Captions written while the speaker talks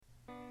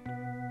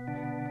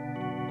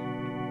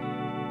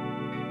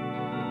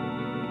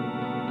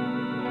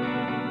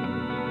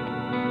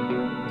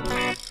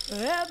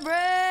Everything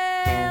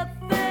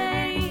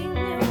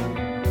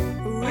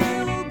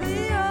will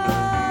be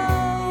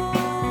alright.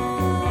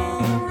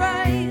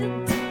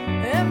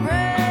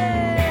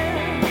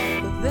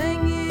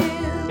 Everything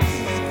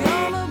is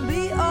gonna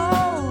be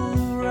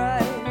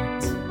alright.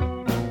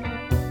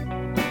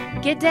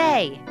 Good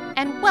day,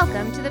 and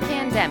welcome to the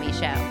Pandemic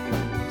Show.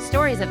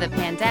 Stories of the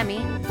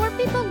pandemic for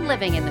people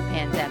living in the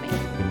pandemic.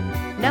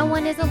 No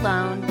one is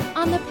alone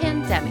on the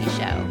Pandemic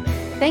Show.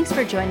 Thanks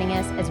for joining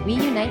us as we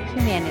unite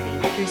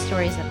humanity through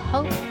stories of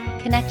hope,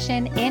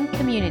 connection, and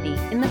community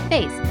in the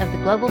face of the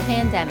global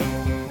pandemic.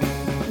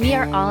 We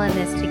are all in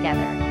this together,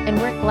 and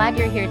we're glad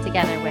you're here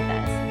together with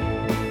us.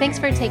 Thanks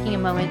for taking a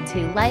moment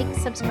to like,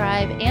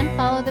 subscribe, and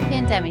follow the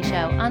Pandemic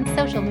Show on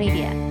social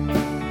media.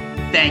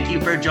 Thank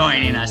you for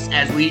joining us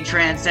as we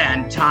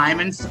transcend time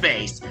and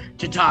space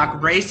to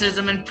talk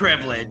racism and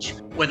privilege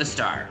with a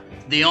star.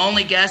 The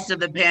only guest of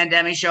the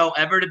Pandemic Show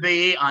ever to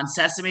be on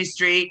Sesame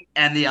Street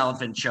and The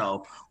Elephant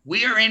Show.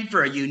 We are in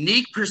for a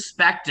unique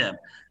perspective,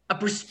 a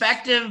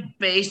perspective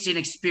based in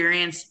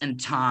experience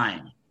and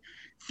time.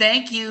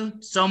 Thank you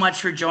so much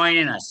for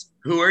joining us.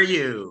 Who are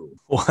you?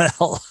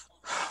 Well,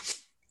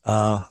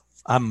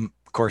 I'm,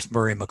 of course,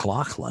 Murray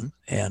McLaughlin,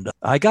 and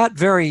I got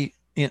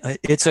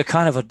it's a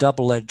kind of a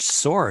double-edged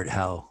sword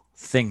how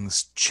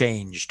things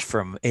changed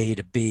from A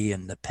to B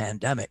in the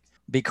pandemic.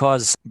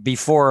 Because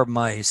before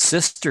my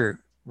sister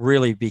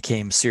really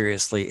became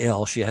seriously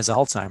ill, she has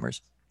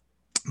Alzheimer's,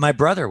 my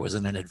brother was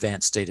in an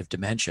advanced state of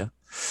dementia.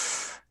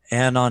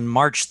 And on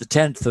March the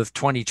 10th of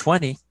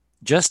 2020,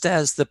 just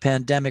as the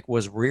pandemic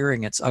was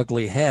rearing its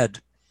ugly head,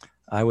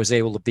 I was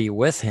able to be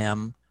with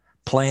him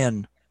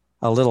playing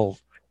a little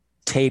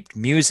taped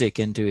music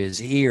into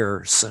his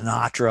ear,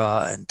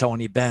 Sinatra and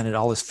Tony Bennett,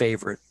 all his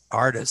favorite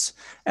artists,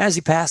 as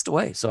he passed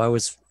away. So I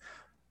was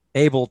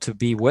able to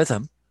be with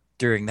him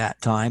during that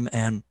time,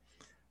 and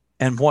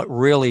what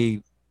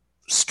really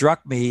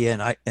struck me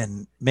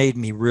and made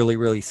me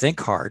really think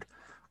hard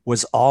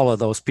was all of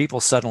those people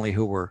suddenly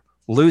who were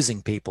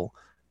losing people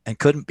and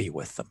couldn't be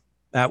with them.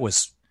 That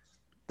was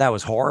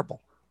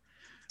horrible.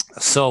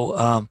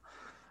 So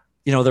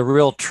the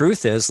real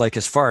truth is, like,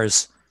 as far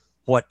as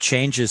what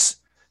changes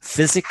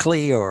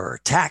physically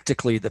or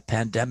tactically the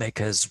pandemic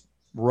has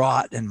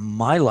wrought in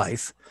my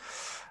life,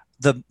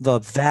 the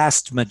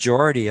vast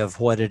majority of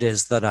what it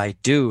is that I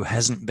do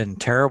hasn't been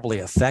terribly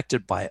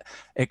affected by it,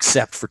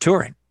 except for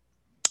touring.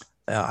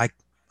 I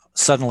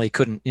suddenly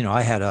couldn't,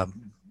 I had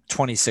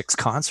 26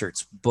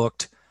 concerts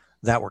booked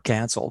that were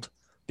canceled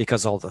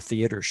because all the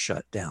theaters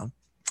shut down.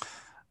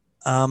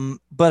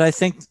 But I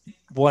think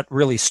what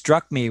really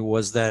struck me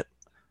was that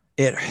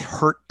it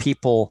hurt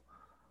people.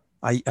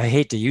 I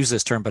hate to use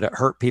this term, but it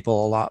hurt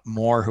people a lot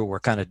more who were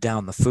kind of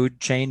down the food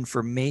chain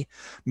for me.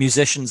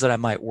 Musicians that I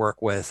might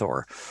work with,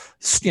 or,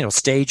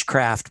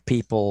 stagecraft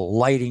people,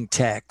 lighting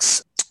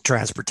techs,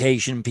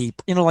 transportation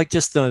people, like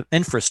just the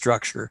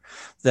infrastructure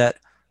that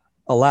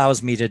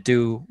allows me to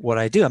do what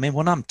I do. I mean,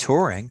 when I'm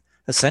touring,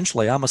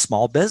 essentially I'm a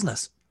small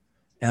business,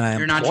 and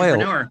You're an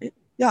entrepreneur.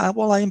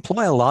 I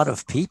employ a lot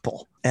of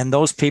people, and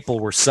those people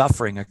were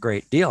suffering a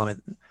great deal. I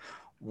mean,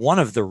 one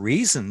of the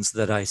reasons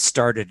that I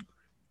started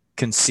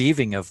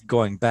conceiving of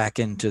going back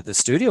into the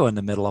studio in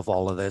the middle of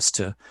all of this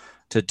to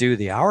do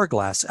the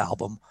Hourglass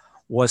album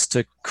was to,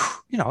 it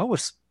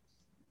was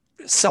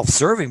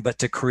self-serving, but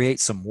to create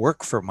some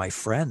work for my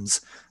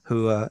friends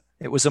who,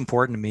 it was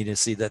important to me to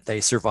see that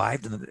they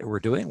survived and that they were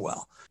doing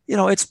well.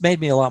 It's made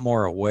me a lot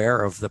more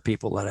aware of the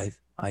people that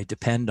I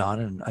depend on.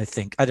 And I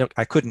think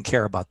I couldn't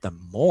care about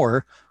them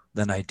more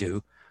than I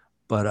do,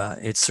 but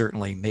it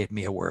certainly made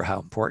me aware how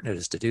important it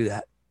is to do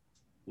that.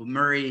 Well,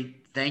 Murray,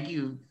 thank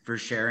you for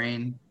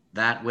sharing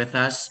that with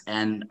us,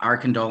 and our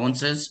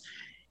condolences.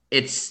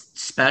 It's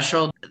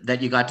special that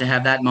you got to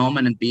have that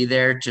moment and be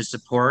there to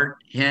support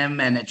him,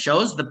 and it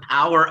shows the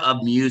power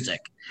of music.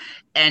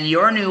 And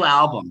your new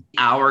album,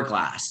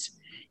 Hourglass,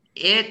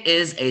 it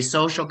is a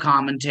social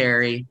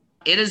commentary.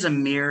 It is a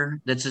mirror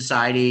that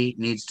society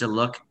needs to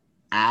look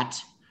at,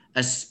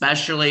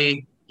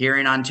 especially here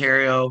in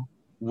Ontario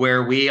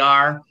where we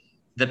are.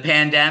 The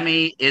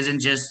pandemic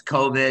isn't just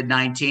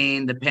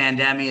COVID-19. The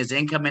pandemic is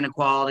income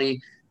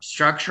inequality,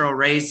 structural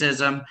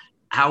racism,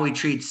 how we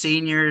treat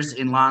seniors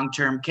in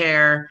long-term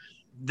care.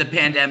 The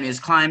pandemic is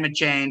climate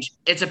change.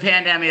 It's a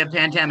pandemic of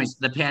pandemics,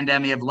 the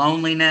pandemic of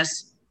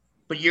loneliness.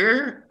 But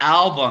your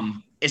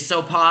album is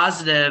so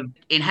positive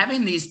in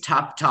having these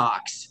tough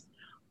talks.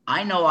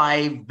 I know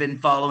I've been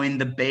following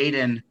the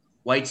Baden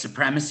white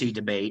supremacy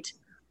debate.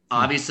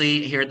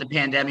 Obviously, here at the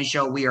Pandemic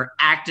Show, we are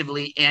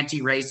actively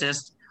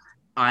anti-racist.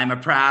 I'm a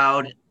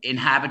proud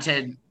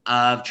inhabitant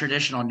of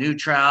traditional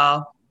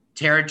neutral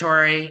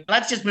territory.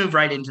 Let's just move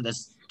right into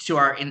this, to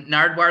our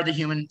Nardwuar the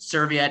Human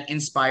Serviette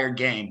inspired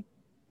game.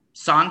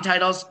 Song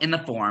titles in the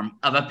form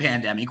of a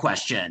pandemic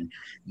question.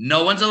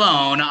 No one's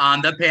alone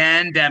on the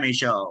Pandemic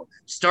Show.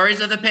 Stories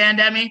of the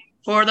pandemic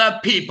for the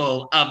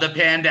people of the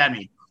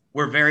pandemic.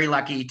 We're very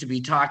lucky to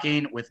be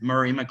talking with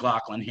Murray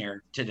McLaughlin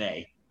here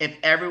today. If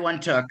everyone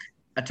took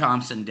a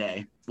Thompson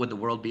Day, would the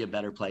world be a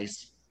better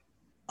place?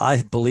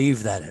 I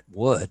believe that it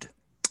would.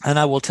 And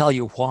I will tell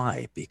you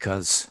why,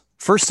 because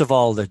first of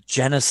all, the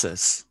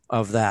genesis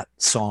of that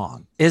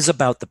song is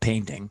about the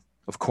painting,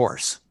 of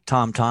course.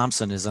 Tom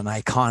Thomson is an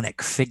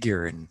iconic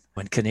figure in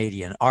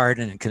Canadian art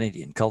and in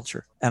Canadian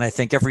culture. And I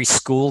think every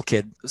school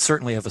kid,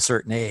 certainly of a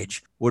certain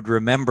age, would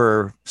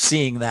remember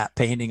seeing that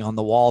painting on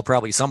the wall,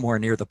 probably somewhere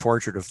near the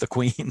portrait of the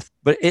Queen.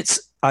 But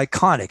it's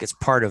iconic. It's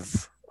part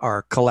of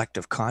our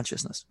collective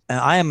consciousness. And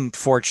I am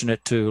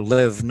fortunate to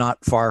live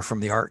not far from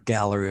the Art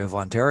Gallery of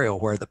Ontario,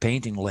 where the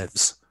painting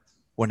lives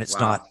when it's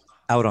not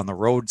out on the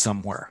road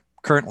somewhere.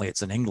 Currently,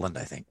 it's in England,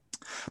 I think.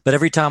 But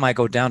every time I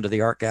go down to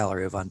the Art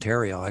Gallery of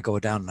Ontario, I go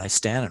down and I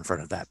stand in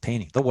front of that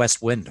painting. The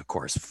West Wind, of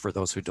course, for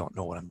those who don't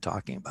know what I'm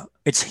talking about.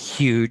 It's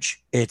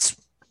huge. It's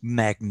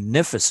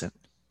magnificent.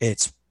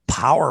 It's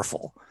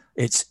powerful.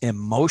 It's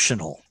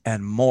emotional.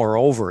 And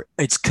moreover,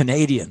 it's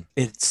Canadian.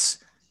 It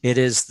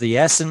is the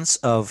essence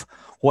of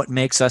what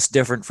makes us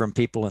different from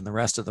people in the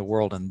rest of the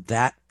world. And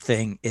that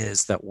thing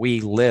is that we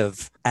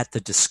live at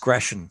the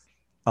discretion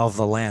of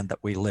the land that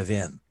we live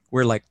in.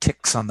 We're like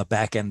ticks on the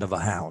back end of a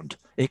hound.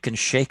 It can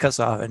shake us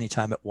off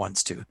anytime it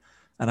wants to.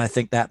 And I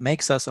think that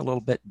makes us a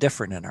little bit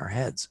different in our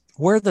heads.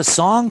 Where the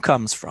song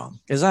comes from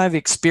is I've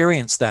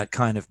experienced that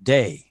kind of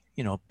day,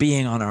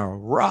 being on a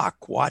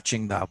rock,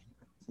 watching the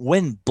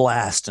wind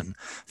blast and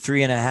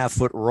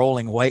 3.5-foot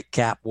rolling white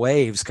cap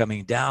waves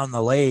coming down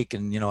the lake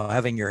and,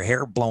 having your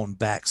hair blown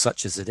back,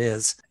 such as it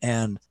is,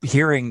 and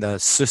hearing the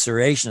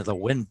susurration of the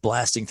wind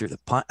blasting through the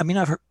pine. I mean,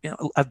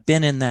 I've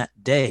been in that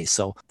day.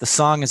 So the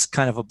song is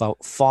kind of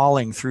about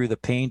falling through the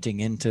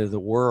painting into the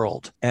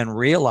world and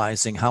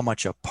realizing how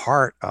much a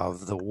part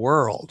of the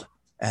world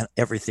and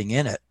everything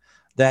in it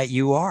that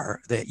you are,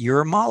 that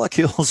your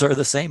molecules are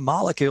the same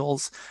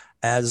molecules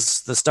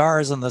as the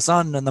stars and the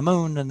sun and the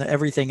moon and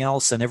everything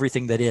else and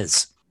everything that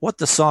is. What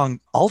the song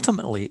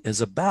ultimately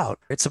is about,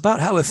 it's about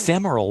how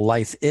ephemeral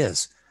life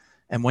is.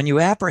 And when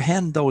you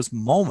apprehend those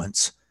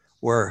moments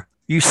where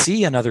you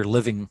see another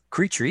living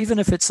creature, even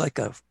if it's like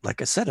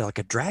I said, like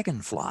a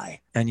dragonfly,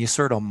 and you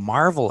sort of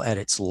marvel at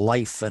its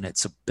life and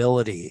its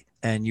ability,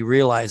 and you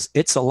realize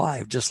it's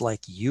alive just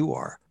like you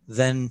are,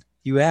 then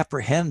you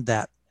apprehend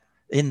that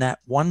in that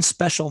one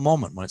special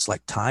moment when it's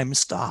like time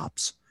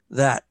stops,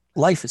 that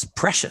life is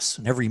precious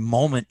and every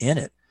moment in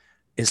it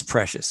is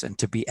precious and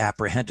to be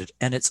apprehended.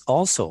 And it's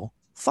also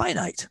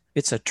finite.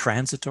 It's a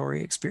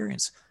transitory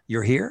experience.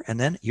 You're here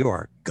and then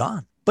you're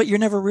gone, but you're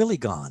never really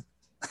gone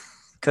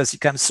because you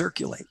kind of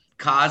circulate.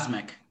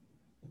 Cosmic.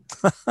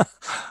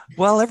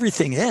 Well,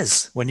 everything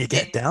is when you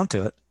get down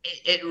to it.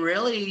 It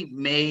really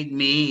made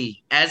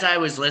me, as I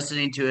was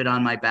listening to it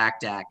on my back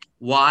deck,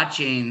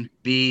 watching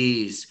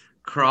bees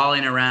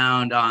crawling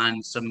around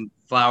on some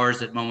flowers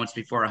that moments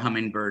before a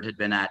hummingbird had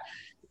been at,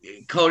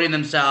 coating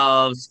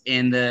themselves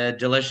in the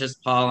delicious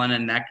pollen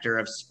and nectar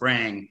of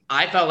spring.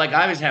 I felt like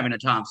I was having a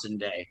Thompson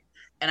day.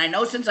 And I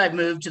know since I've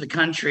moved to the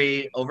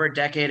country over a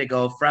decade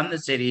ago from the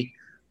city,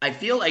 I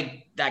feel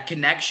like that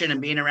connection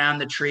and being around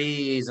the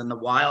trees and the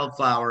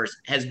wildflowers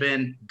has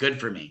been good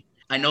for me.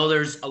 I know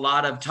there's a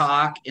lot of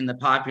talk in the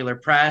popular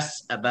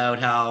press about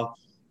how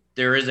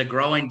there is a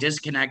growing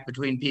disconnect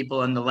between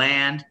people and the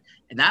land.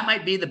 And that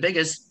might be the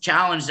biggest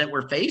challenge that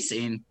we're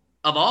facing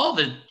of all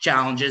the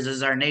challenges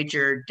is our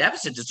nature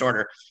deficit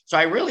disorder. So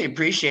I really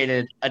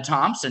appreciated a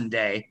Thompson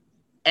Day.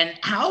 And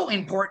how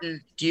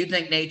important do you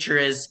think nature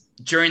is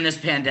during this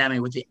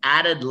pandemic with the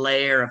added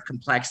layer of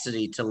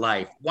complexity to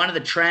life? One of the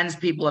trends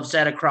people have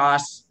said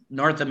across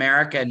North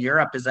America and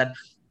Europe is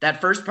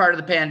that first part of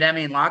the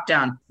pandemic and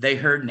lockdown, they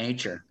heard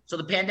nature. So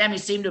the pandemic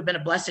seemed to have been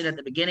a blessing at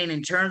the beginning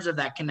in terms of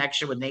that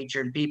connection with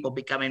nature and people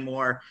becoming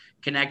more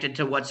connected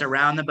to what's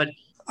around them. But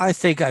I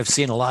think I've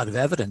seen a lot of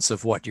evidence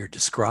of what you're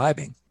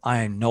describing.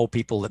 I know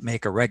people that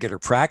make a regular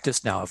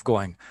practice now of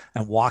going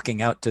and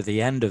walking out to the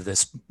end of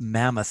this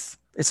mammoth.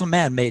 It's a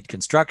man-made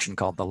construction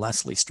called the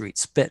Leslie Street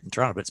Spit in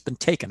Toronto, but it's been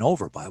taken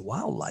over by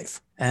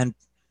wildlife. And,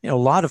 a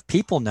lot of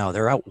people now,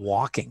 they're out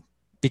walking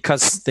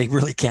because they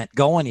really can't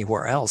go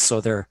anywhere else. So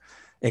they're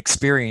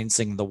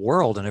experiencing the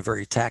world in a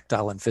very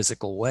tactile and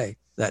physical way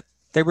that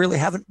they really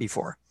haven't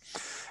before.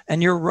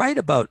 And you're right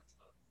about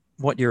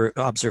what your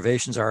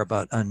observations are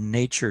about a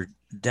nature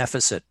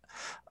deficit.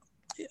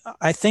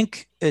 I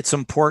think it's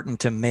important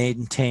to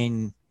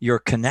maintain your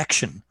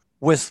connection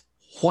with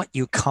what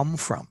you come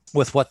from,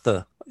 with what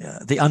the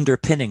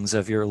underpinnings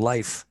of your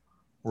life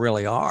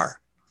really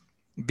are,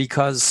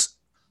 because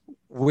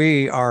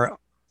we are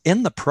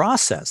in the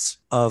process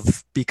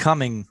of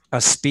becoming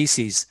a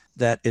species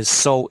that is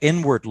so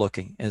inward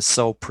looking, is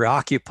so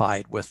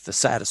preoccupied with the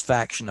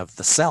satisfaction of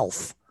the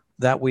self,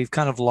 that we've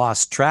kind of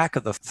lost track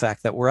of the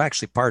fact that we're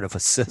actually part of a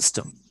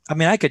system. I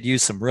mean, I could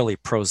use some really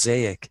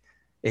prosaic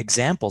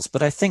examples,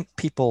 but I think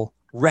people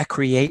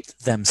recreate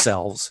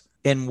themselves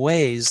in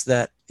ways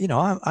that,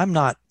 I'm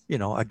not,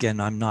 again,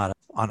 I'm not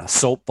on a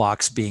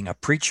soapbox being a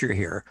preacher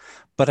here,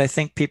 but I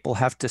think people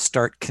have to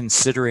start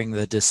considering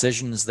the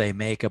decisions they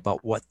make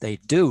about what they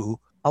do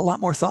a lot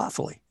more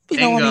thoughtfully.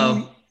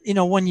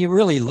 When you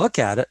really look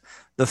at it,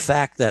 the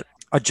fact that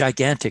a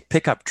gigantic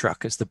pickup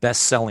truck is the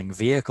best-selling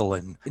vehicle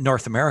in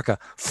North America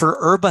for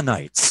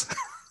urbanites.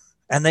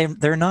 And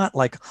they're not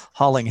like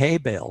hauling hay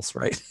bales,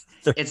 right?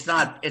 It's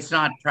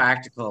not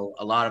practical.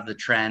 A lot of the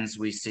trends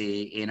we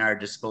see in our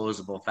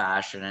disposable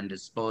fashion and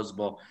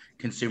disposable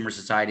consumer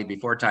society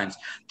before times,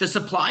 the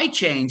supply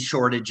chain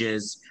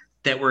shortages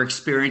that we're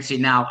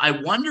experiencing now, I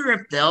wonder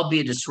if they'll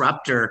be a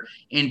disruptor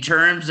in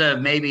terms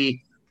of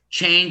maybe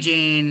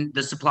changing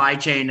the supply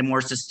chain to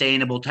more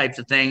sustainable types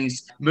of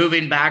things,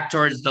 moving back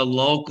towards the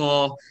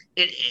local.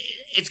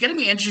 It's going to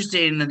be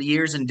interesting in the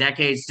years and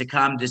decades to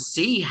come to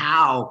see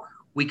how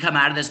we come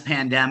out of this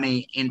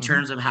pandemic in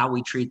terms of how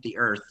we treat the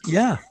earth.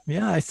 Yeah,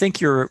 I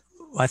think you're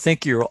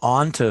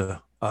on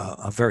to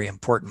a very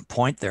important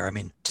point there. I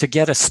mean, to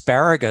get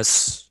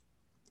asparagus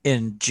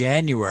in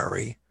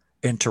January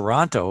in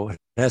Toronto, it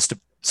has to.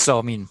 So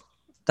I mean,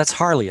 that's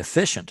hardly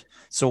efficient.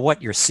 So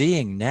what you're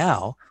seeing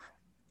now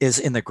is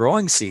in the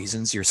growing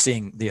seasons, you're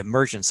seeing the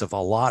emergence of a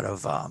lot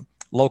of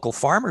local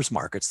farmers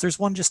markets. There's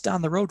one just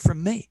down the road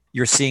from me.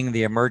 You're seeing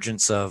the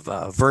emergence of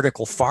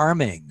vertical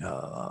farming,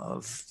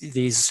 of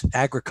these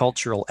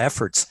agricultural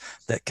efforts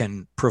that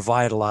can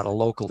provide a lot of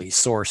locally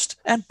sourced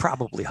and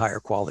probably higher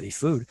quality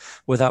food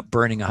without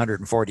burning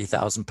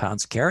 140,000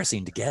 pounds of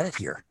kerosene to get it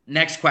here.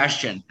 Next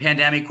question,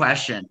 pandemic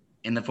question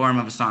in the form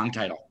of a song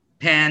title.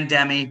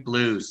 Pandemic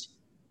blues.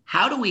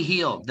 How do we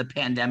heal the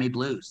pandemic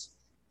blues?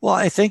 Well,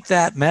 I think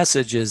that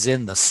message is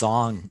in the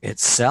song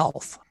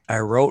itself. I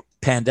wrote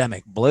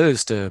Pandemic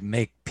Blues to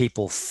make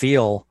people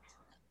feel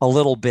a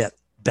little bit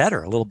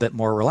better, a little bit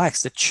more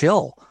relaxed, to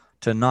chill,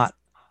 to not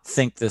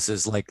think this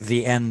is like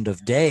the end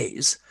of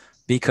days,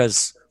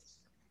 because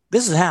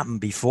this has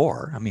happened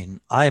before. I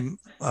mean, I'm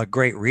a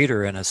great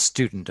reader and a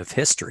student of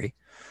history,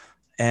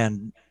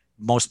 and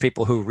most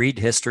people who read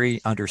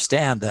history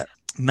understand that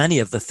many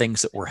of the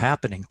things that were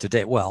happening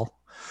today. Well,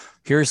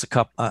 here's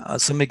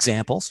some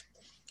examples.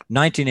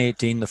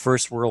 1918, the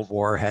First World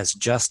War has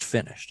just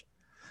finished.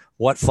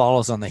 What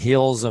follows on the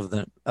heels of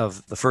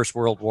the First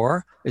World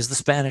War is the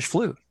Spanish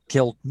flu.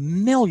 Killed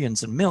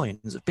millions and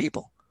millions of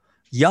people,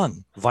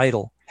 young,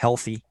 vital,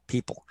 healthy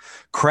people.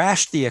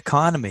 Crashed the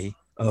economy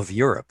of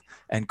Europe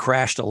and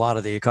crashed a lot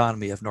of the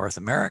economy of North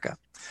America.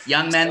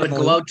 Young men would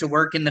go out to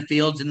work in the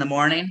fields in the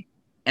morning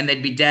and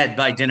they'd be dead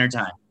by dinner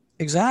time.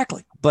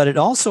 Exactly. But it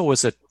also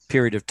was a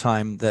period of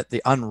time that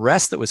the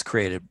unrest that was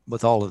created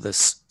with all of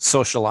this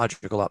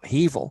sociological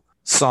upheaval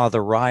saw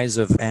the rise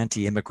of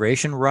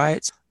anti-immigration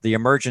riots, the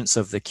emergence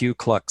of the Ku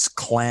Klux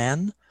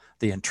Klan,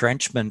 the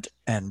entrenchment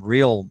and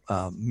real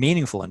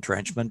meaningful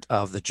entrenchment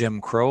of the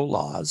Jim Crow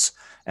laws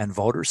and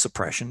voter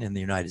suppression in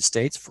the United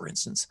States, for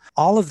instance.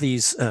 All of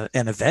these,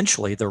 and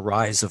eventually the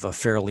rise of a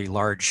fairly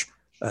large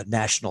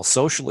National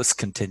Socialist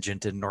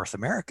contingent in North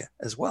America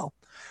as well.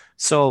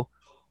 So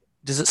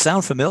does it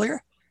sound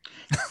familiar?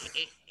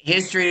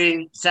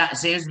 History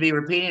seems to be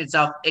repeating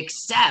itself,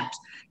 except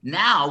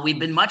now we've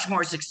been much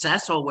more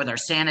successful with our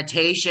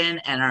sanitation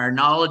and our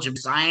knowledge of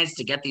science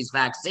to get these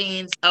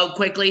vaccines out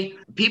quickly.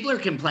 People are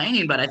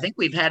complaining, but I think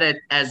we've had it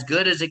as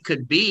good as it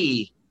could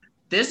be.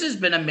 This has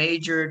been a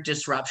major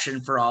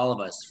disruption for all of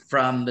us.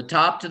 From the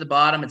top to the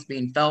bottom, it's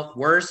being felt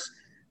worse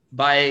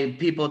by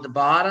people at the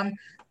bottom.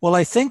 Well,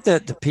 I think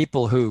that the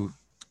people who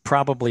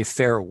probably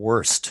fare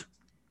worst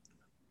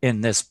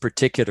in this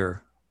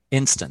particular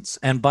instance,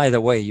 and by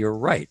the way, you're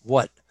right,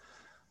 what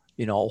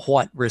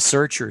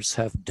researchers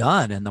have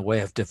done in the way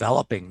of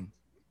developing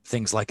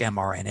things like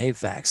mRNA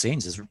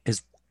vaccines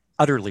is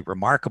utterly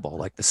remarkable.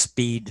 Like the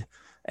speed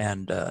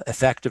and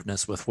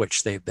effectiveness with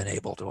which they've been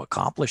able to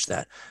accomplish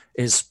that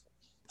is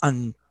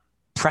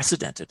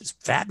unprecedented. It's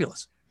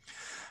fabulous.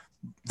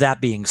 That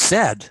being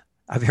said,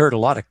 I've heard a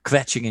lot of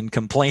kvetching and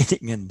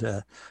complaining,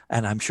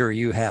 and I'm sure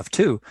you have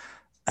too.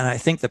 And I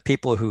think the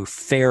people who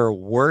fare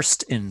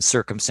worst in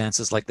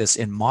circumstances like this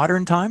in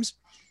modern times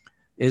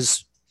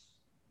is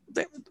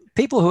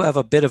people who have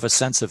a bit of a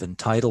sense of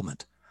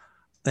entitlement.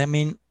 I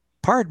mean,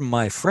 pardon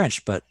my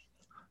French, but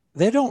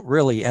they don't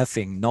really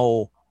effing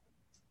know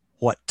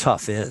what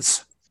tough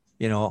is.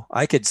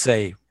 I could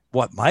say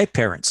what my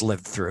parents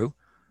lived through.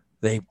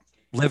 They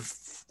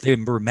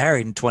were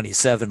married in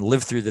 27,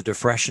 lived through the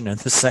Depression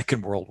and the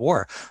Second World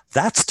War.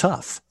 That's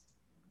tough.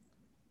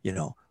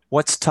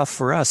 What's tough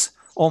for us?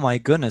 Oh my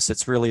goodness,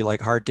 it's really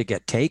like hard to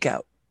get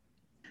takeout.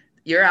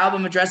 Your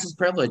album addresses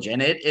privilege,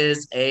 and it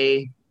is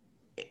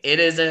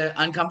an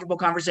uncomfortable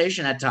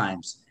conversation at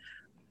times.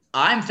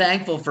 I'm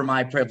thankful for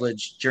my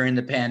privilege during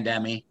the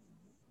pandemic.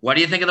 What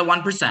do you think of the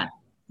 1%?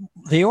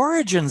 The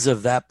origins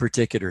of that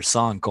particular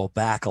song go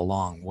back a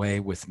long way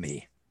with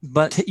me,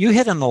 but you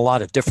hit on a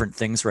lot of different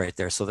things right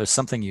there. So there's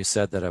something you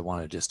said that I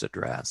want to just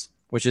address,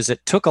 which is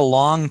it took a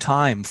long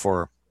time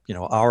for,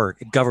 our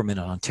government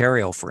in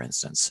Ontario, for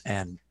instance,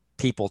 and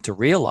people to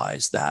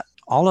realize that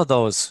all of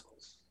those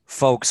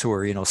folks who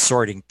are,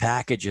 sorting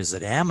packages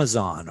at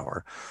Amazon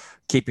or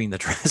keeping the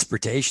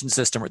transportation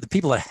system, or the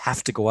people that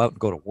have to go out and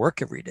go to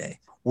work every day,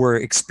 were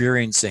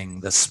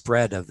experiencing the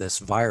spread of this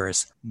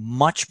virus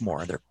much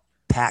more. Their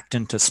packed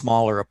into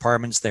smaller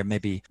apartments. There may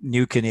be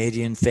new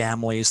Canadian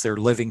families. They're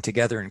living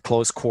together in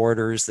close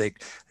quarters.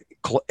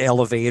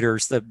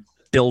 Elevators, the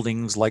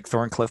buildings like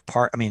Thorncliffe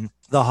Park. I mean,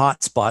 the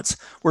hot spots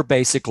were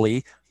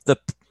basically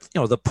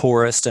the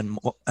poorest and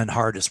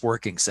hardest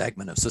working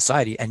segment of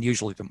society, and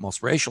usually the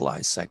most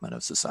racialized segment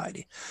of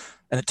society.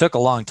 And it took a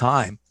long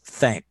time.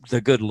 Thank the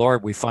good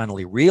Lord, we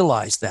finally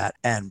realized that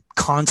and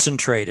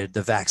concentrated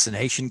the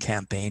vaccination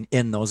campaign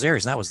in those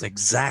areas. And that was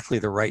exactly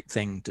the right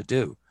thing to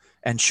do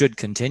and should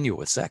continue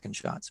with second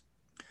shots.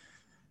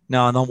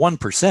 Now, on the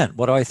 1%,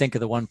 what do I think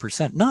of the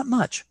 1%? Not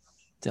much,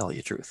 to tell you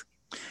the truth.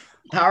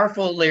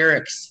 Powerful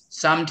lyrics.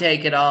 Some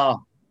take it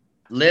all.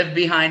 Live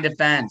behind a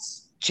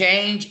fence.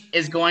 Change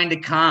is going to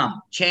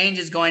come. Change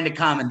is going to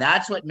come. And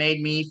that's what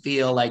made me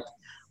feel like,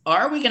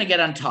 are we going to get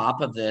on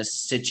top of this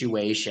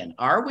situation?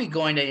 Are we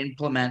going to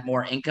implement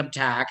more income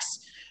tax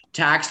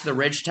the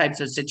rich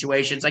types of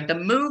situations? Like the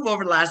move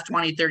over the last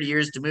 20, 30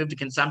 years to move to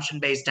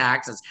consumption-based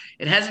taxes,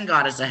 it hasn't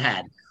got us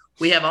ahead.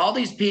 We have all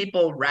these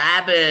people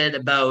rabid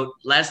about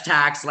less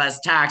tax,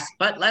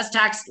 but less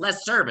tax,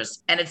 less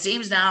service. And it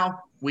seems now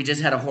we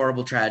just had a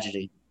horrible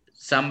tragedy.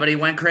 Somebody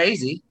went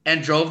crazy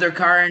and drove their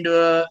car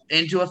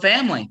into a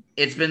family.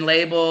 It's been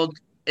labeled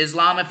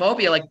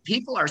Islamophobia. Like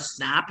people are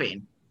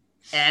snapping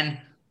and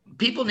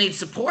people need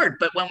support.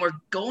 But when we're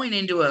going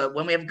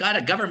when we have got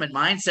a government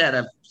mindset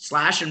of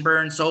slash and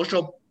burn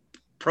social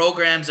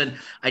programs and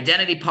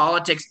identity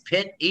politics,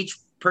 pit each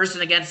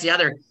person against the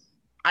other,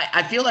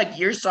 I feel like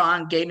your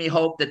song gave me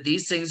hope that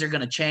these things are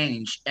going to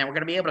change and we're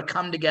going to be able to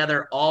come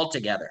together all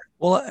together.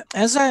 Well,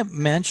 as I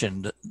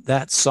mentioned,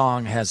 that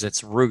song has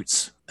its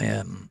roots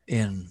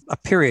in a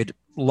period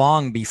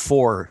long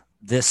before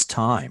this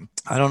time.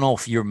 I don't know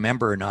if you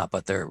remember or not,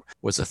 but there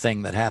was a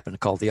thing that happened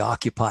called the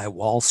Occupy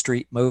Wall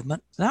Street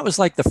movement. And that was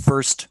like the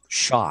first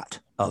shot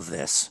of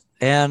this.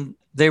 And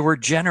they were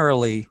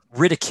generally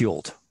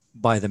ridiculed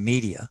by the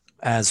media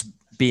as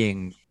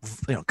being,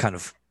 kind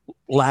of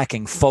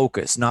lacking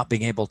focus, not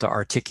being able to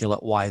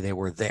articulate why they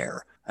were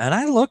there. And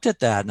I looked at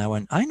that and I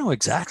went, I know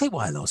exactly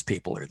why those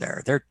people are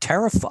there. They're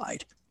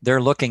terrified.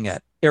 They're looking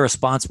at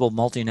irresponsible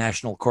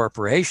multinational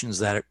corporations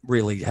that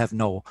really have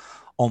no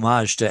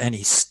homage to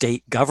any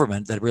state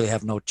government, that really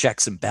have no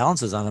checks and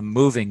balances on them,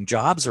 moving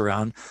jobs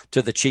around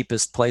to the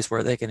cheapest place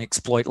where they can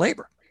exploit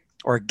labor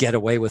or get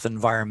away with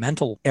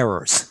environmental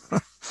errors.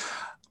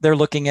 They're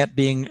looking at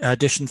being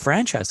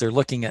disenfranchised. They're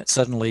looking at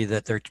suddenly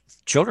that their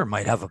children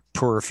might have a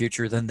poorer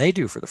future than they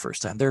do for the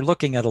first time. They're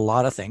looking at a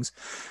lot of things,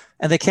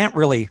 and they can't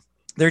really.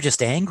 They're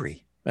just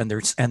angry and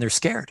they're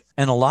scared.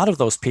 And a lot of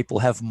those people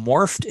have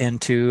morphed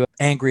into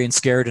angry and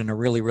scared in a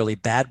really, really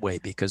bad way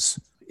because,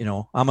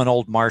 I'm an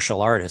old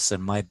martial artist,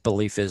 and my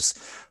belief is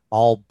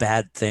all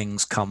bad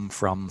things come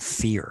from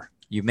fear.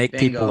 You make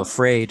Bingo. people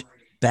afraid,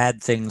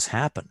 bad things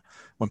happen.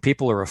 When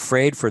people are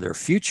afraid for their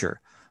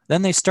future,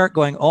 then they start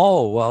going,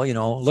 oh,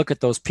 well, look at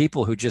those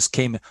people who just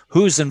came.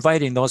 Who's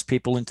inviting those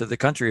people into the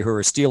country who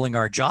are stealing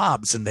our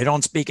jobs, and they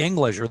don't speak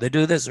English, or they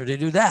do this or they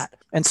do that.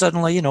 And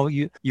suddenly,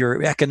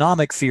 your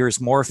economic fears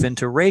morph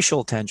into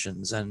racial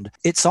tensions, and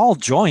it's all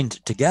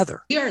joined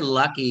together. We are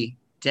lucky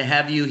to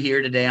have you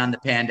here today on the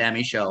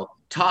Pandemic Show,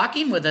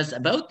 talking with us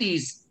about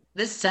this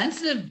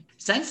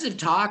sensitive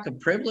talk of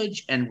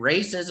privilege and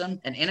racism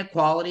and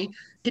inequality.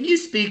 Can you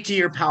speak to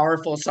your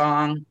powerful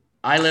song,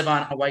 I Live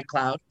on a White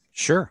Cloud?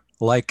 Sure.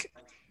 Like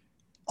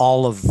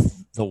all of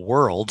the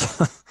world,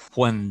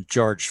 when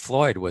George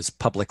Floyd was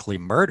publicly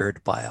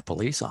murdered by a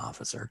police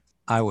officer,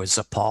 I was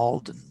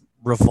appalled and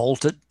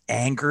revolted,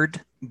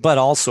 angered, but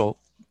also,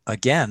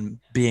 again,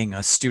 being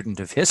a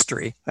student of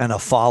history and a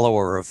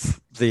follower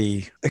of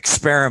the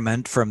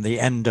experiment from the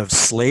end of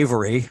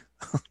slavery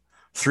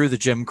through the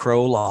Jim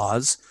Crow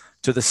laws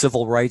to the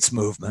civil rights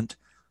movement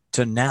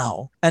to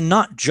now, and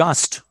not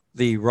just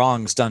the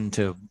wrongs done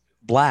to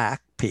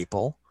Black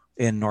people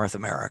in North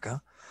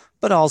America,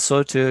 but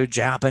also to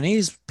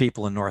Japanese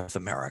people in North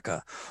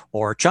America,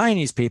 or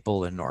Chinese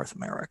people in North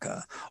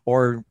America,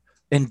 or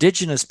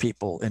indigenous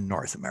people in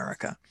North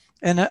America.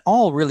 And it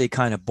all really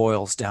kind of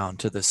boils down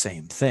to the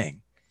same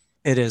thing.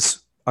 It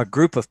is a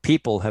group of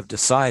people have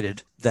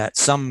decided that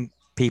some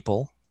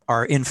people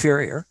are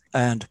inferior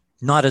and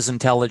not as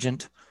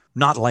intelligent,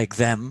 not like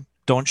them,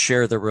 don't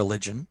share the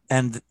religion,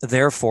 and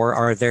therefore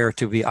are there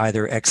to be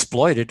either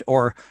exploited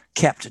or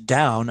kept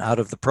down out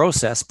of the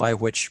process by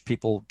which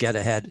people get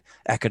ahead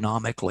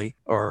economically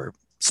or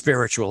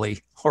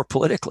spiritually or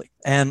politically.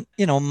 And,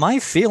 my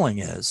feeling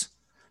is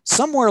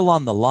somewhere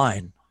along the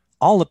line,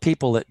 all the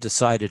people that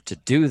decided to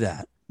do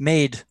that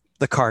made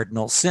the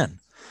cardinal sin.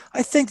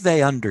 I think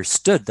they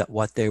understood that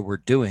what they were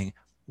doing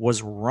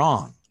was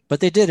wrong, but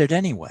they did it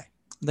anyway.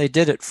 They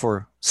did it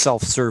for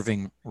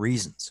self-serving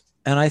reasons.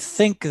 And I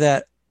think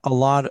that a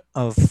lot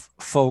of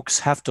folks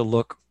have to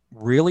look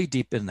really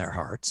deep in their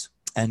hearts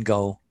and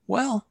go,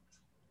 well,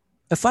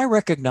 if I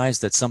recognize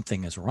that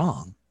something is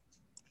wrong,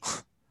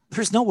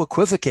 there's no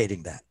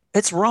equivocating that.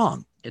 It's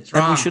wrong. It's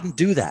wrong. And we shouldn't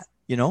do that.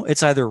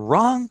 It's either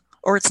wrong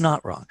or it's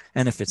not wrong.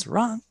 And if it's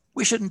wrong,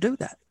 we shouldn't do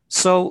that.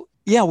 So,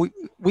 yeah,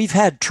 we've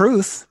had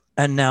truth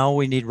And now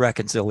we need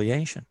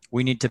reconciliation.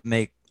 We need to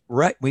make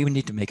right. We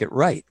need to make it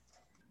right.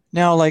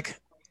 Now, like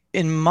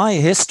in my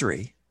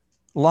history,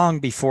 long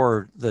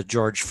before the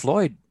George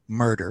Floyd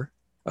murder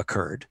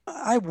occurred,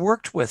 I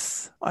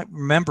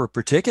remember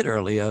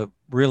particularly a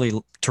really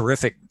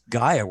terrific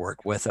guy I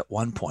worked with at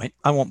one point.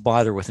 I won't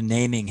bother with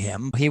naming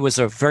him. He was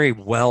a very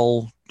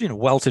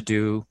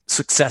well-to-do,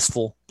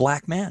 successful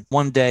black man.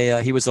 One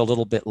day he was a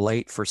little bit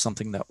late for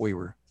something that we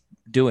were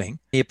doing.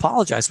 He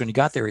apologized when he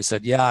got there. He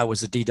said, "Yeah, I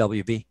was a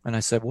DWB." And I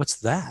said, "What's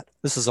that?"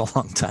 This is a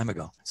long time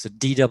ago. I said,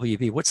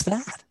 "DWB, what's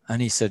that?" And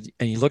he said,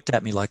 and he looked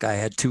at me like I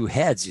had two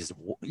heads. He said,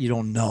 "You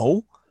don't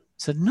know?" I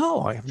said,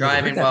 "No, I've never heard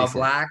Driving that while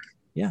before." black.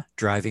 Yeah,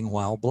 driving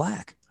while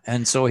black.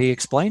 And so he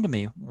explained to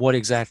me what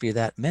exactly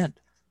that meant.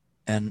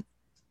 And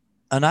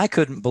I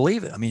couldn't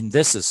believe it. I mean,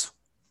 this is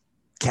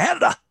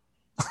Canada.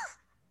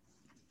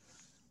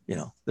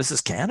 This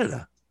is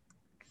Canada.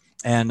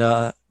 And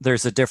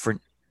there's a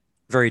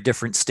very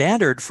different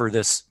standard for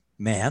this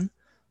man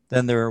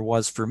than there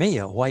was for me,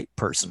 a white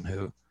person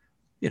who,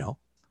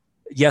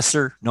 yes,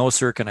 sir, no,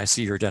 sir, can I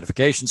see your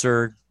identification,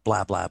 sir?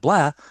 Blah, blah,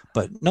 blah.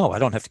 But no, I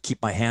don't have to keep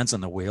my hands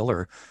on the wheel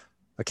or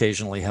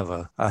occasionally have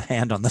a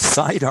hand on the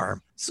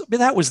sidearm. So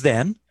that was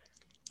then.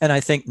 And I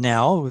think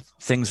now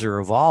things are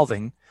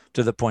evolving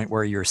to the point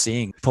where you're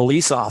seeing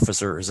police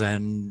officers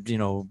and,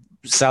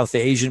 South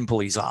Asian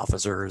police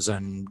officers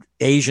and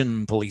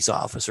Asian police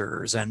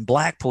officers and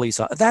black police.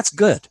 That's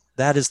good.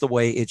 That is the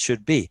way it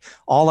should be.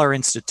 All our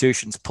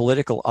institutions,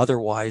 political,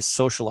 otherwise,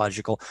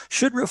 sociological,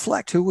 should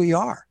reflect who we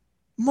are.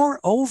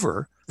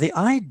 Moreover, the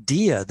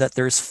idea that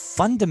there's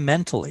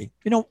fundamentally,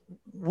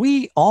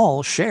 we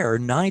all share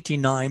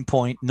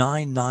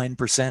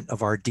 99.99%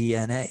 of our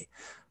DNA.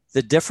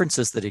 The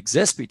differences that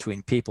exist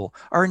between people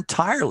are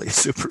entirely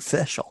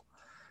superficial.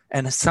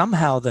 And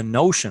somehow the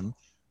notion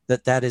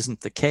that that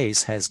isn't the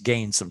case has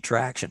gained some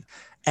traction.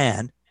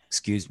 And,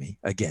 excuse me,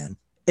 again,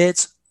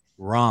 it's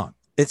wrong.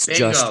 It's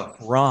Bingo. Just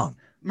wrong.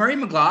 Murray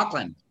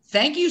McLaughlin,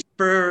 thank you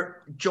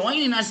for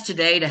joining us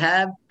today to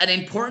have an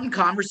important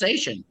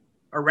conversation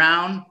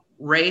around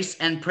race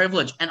and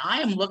privilege. And I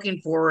am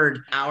looking forward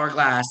to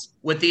Hourglass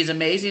with these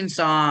amazing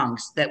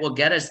songs that will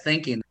get us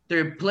thinking.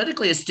 They're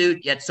politically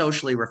astute, yet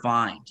socially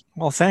refined.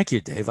 Well, thank you,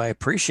 Dave. I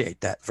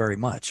appreciate that very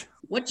much.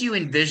 What do you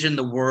envision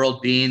the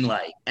world being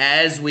like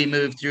as we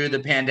move through the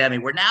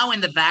pandemic? We're now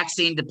in the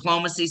vaccine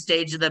diplomacy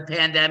stage of the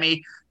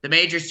pandemic. The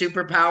major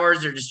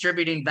superpowers are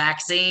distributing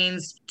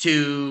vaccines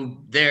to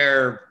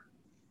their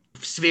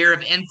sphere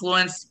of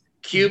influence.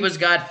 Cuba's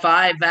got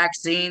 5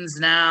 vaccines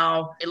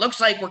now. It looks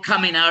like we're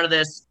coming out of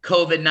this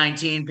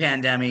COVID-19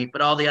 pandemic,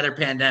 but all the other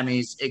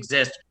pandemics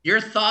exist.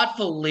 Your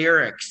thoughtful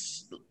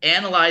lyrics,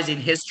 analyzing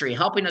history,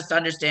 helping us to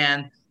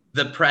understand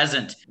the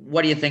present.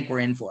 What do you think we're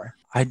in for?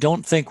 I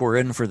don't think we're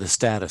in for the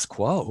status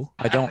quo.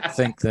 I don't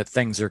think that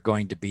things are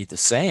going to be the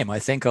same. I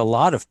think a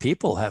lot of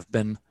people have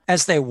been,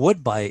 as they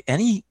would by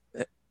any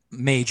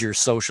major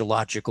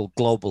sociological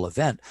global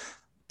event,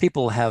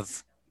 people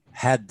have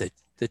had the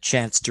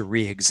chance to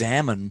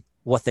re-examine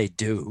what they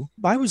do.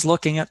 I was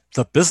looking at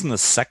the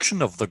business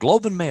section of the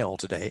Globe and Mail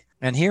today,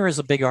 and here is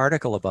a big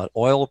article about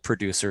oil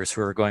producers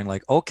who are going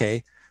like,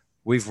 okay,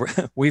 we've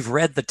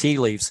read the tea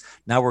leaves.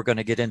 Now we're going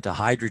to get into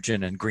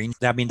hydrogen and green.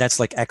 I mean, that's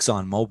like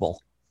ExxonMobil.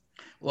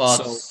 Well,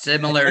 So- it's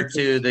similar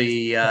to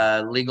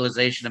the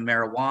legalization of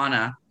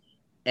marijuana,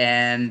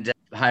 and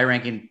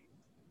high-ranking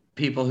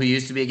people who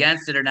used to be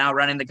against it are now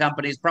running the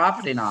companies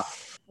profiting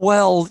off.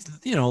 Well,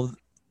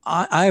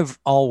 I've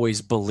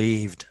always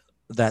believed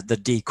that the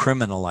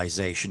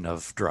decriminalization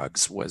of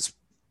drugs was,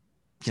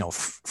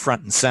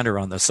 front and center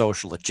on the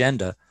social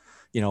agenda,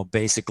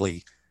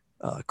 basically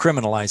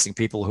criminalizing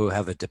people who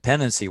have a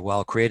dependency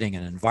while creating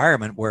an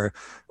environment where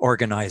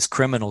organized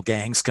criminal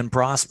gangs can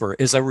prosper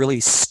is a really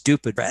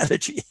stupid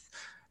strategy.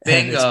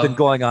 And it's Bingo. been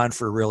going on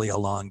for really a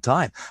long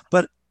time.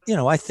 But,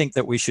 I think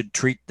that we should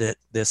treat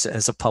this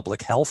as a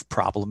public health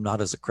problem,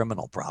 not as a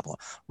criminal problem,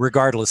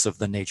 regardless of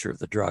the nature of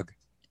the drug.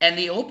 And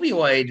the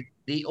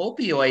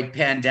opioid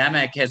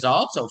pandemic has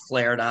also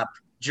flared up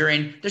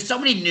there's so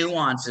many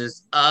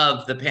nuances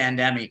of the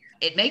pandemic.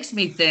 It makes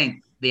me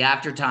think the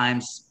after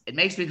times. It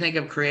makes me think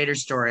of Creator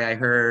Story I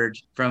heard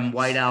from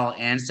White Owl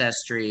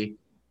Ancestry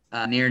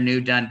near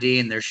New Dundee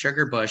in their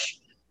sugar bush,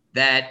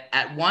 that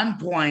at one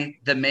point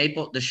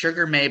the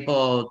sugar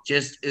maple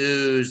just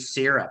oozed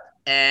syrup,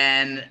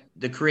 and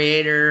the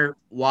creator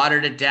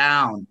watered it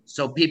down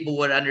so people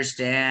would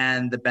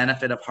understand the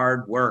benefit of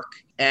hard work,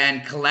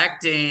 and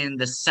collecting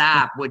the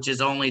sap, which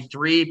is only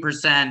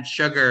 3%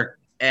 sugar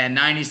and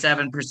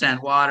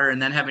 97% water,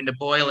 and then having to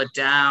boil it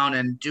down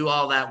and do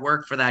all that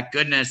work for that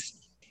goodness.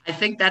 I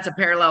think that's a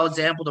parallel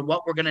example to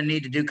what we're going to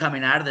need to do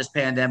coming out of this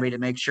pandemic to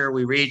make sure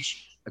we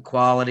reach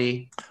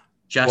equality,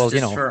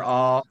 justice for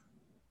all.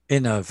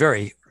 In a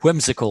very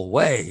whimsical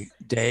way,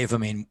 Dave, I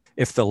mean,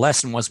 if the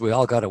lesson was we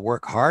all got to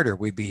work harder,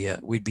 we'd be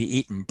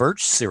eating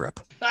birch syrup.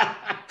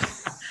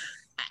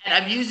 And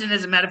I'm using it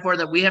as a metaphor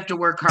that we have to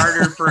work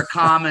harder for a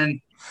common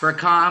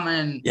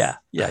common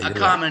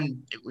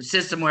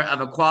system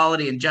of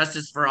equality and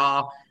justice for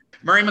all.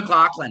 Murray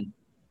McLaughlin,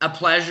 a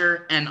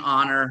pleasure and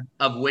honor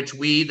of which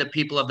we, the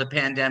people of the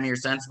pandemic, are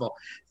sensible.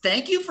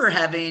 Thank you for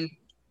having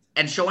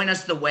and showing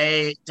us the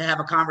way to have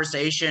a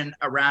conversation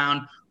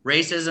around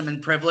racism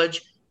and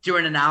privilege through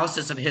an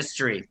analysis of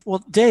history.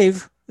 Well,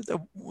 Dave,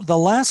 the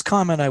last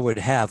comment I would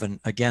have, and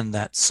again,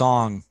 that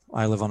song,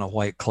 I Live on a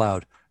White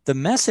Cloud, the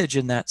message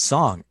in that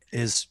song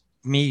is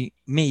me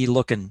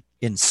looking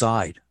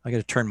inside. I got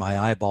to turn my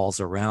eyeballs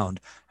around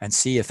and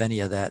see if any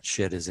of that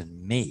shit is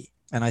in me.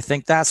 And I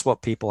think that's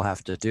what people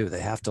have to do.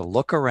 They have to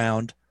look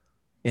around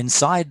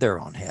inside their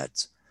own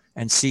heads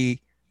and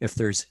see if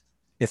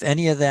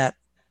any of that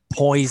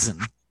poison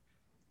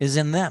is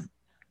in them.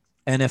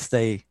 And if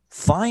they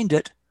find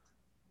it,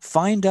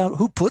 find out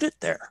who put it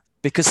there,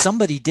 because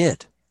somebody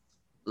did.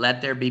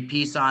 Let there be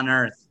peace on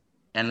earth,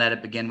 and let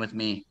it begin with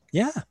me.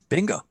 Yeah,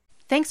 bingo.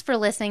 Thanks for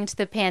listening to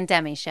the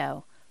Pandemic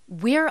Show.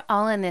 We're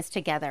all in this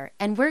together,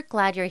 and we're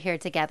glad you're here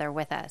together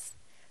with us.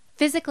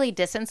 Physically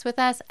distance with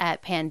us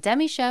at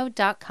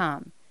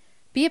pandemishow.com.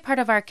 Be a part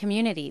of our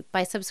community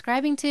by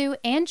subscribing to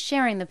and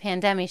sharing the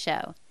Pandemic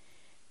Show.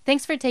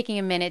 Thanks for taking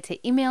a minute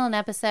to email an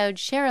episode,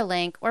 share a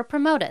link, or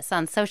promote us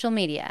on social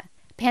media.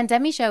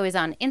 Pandemic Show is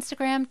on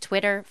Instagram,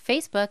 Twitter,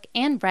 Facebook,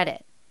 and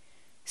Reddit.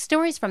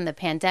 Stories from the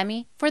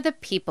pandemic for the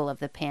people of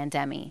the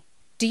pandemic.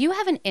 Do you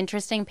have an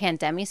interesting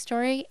pandemic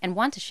story and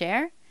want to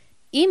share?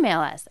 Email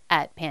us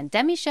at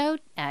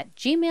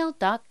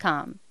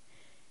pandemishow@gmail.com.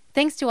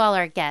 Thanks to all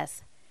our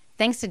guests.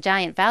 Thanks to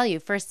Giant Value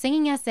for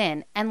singing us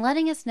in and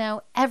letting us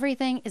know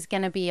everything is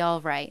going to be all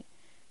right.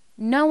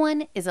 No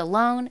one is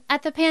alone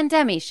at the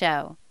Pandemic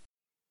Show.